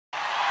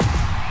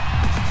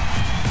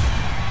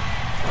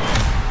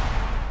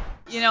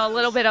you know, a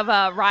little bit of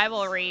a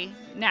rivalry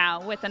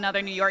now with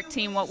another New York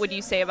team. What would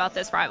you say about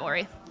this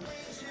rivalry?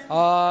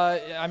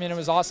 I mean, it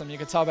was awesome. You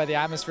could tell by the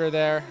atmosphere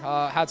there.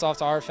 Hats off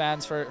to our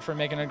fans for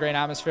making a great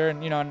atmosphere,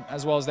 and and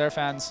as well as their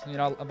fans.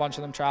 A bunch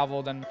of them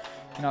traveled, and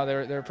they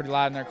were pretty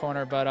loud in their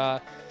corner. But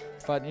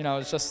it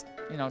was just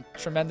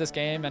tremendous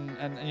game,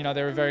 and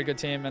they were a very good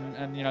team,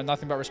 and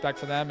nothing but respect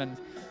for them, and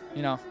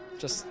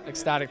just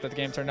ecstatic that the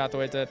game turned out the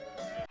way it did.